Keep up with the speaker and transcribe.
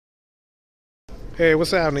Hey,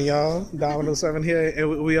 what's happening, y'all? Domino 7 here,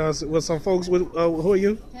 and we are with some folks. Who are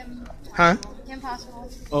you? Kim, Huh? Kim Possible.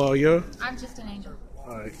 Oh, you're? I'm just an angel.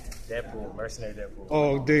 All right. Deadpool, mercenary Deadpool.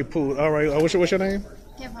 Oh, Deadpool. All right. What's your name?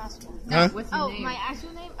 Kim Possible. Huh? What's your name? My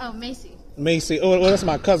actual name? Oh, Macy. Macy. Oh, well, that's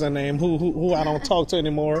my cousin name, who I don't talk to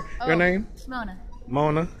anymore. Your name? Mona.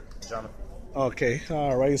 Mona. Jonathan. Okay.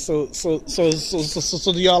 All right. So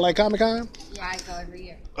do y'all like Comic Con? Yeah, I go every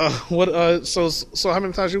year. What? So how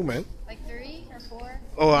many times you went? Like 3 or 4.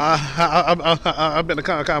 Oh, I've been to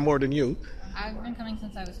Comic Con more than you. I've been coming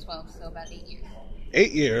since I was 12, so about 8 years.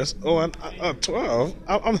 8 years. Oh, I'm 12.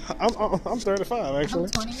 I'm 35 actually. I'm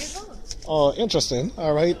 20 years old. Oh, interesting.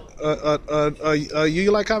 All right.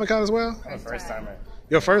 You like Comic Con as well? My first time.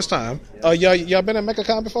 Your first time? Y'all been at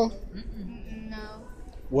MechaCon before? No.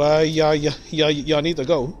 Well, y'all need to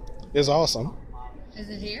go. It's awesome. Is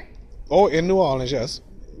it here? Oh, in New Orleans, yes.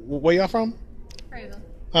 Where y'all from? Prairieville.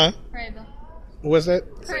 Huh? Prairieville. Where's that?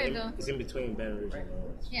 Prairieville. It's in between Baton Rouge and New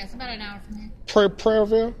Orleans. Yeah, it's about an hour from here.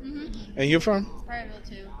 Prairieville? And you from? Prairieville,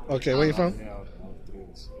 too. Okay, where you from? Yeah, all three of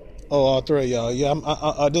us. Oh, all three of y'all. Yeah,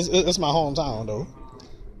 it's my hometown though.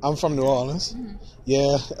 I'm from New Orleans.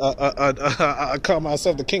 Yeah, I call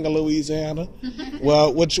myself the King of Louisiana.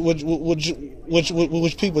 Well, which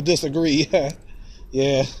people disagree.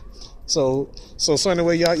 Yeah. So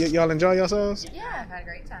anyway, y'all enjoy yourselves. Yeah, I've had a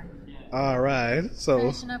great time. All right. So.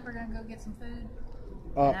 Finishing up, we're going to go get some food.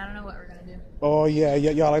 And I don't know what we're going to do. Oh yeah,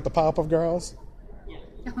 y'all like the Powerpuff Girls?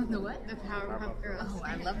 The what? The Powerpuff Girls. Oh,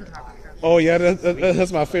 I love the Powerpuff Girls. Oh yeah,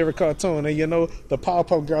 that's my favorite cartoon. And you know, the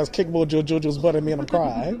Powerpuff Girls kick Jojo's butt and made him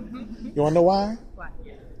cry. You wanna know why? Why?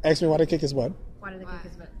 Ask me why they kick his butt. Why did they kick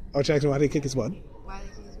his butt? Oh, ask me why they kick his butt. Why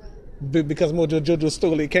did they kick his butt? Because Mojo Jojo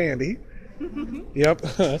stole their candy. Yep.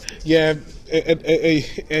 Yeah.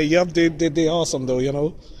 Yep. They awesome though. You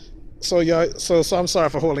know. So y'all. So I'm sorry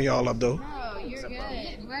for holding y'all up though. Oh, you're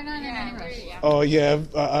good. We're not in any rush. Oh yeah.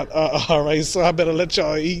 All right. So I better let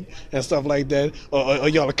y'all eat and stuff like that, or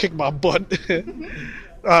y'all kick my butt.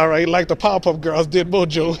 All right, like the Powerpuff Girls did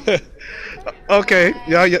Mojo. Okay.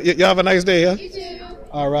 Y'all have a nice day. Yeah. You too.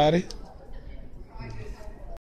 All righty.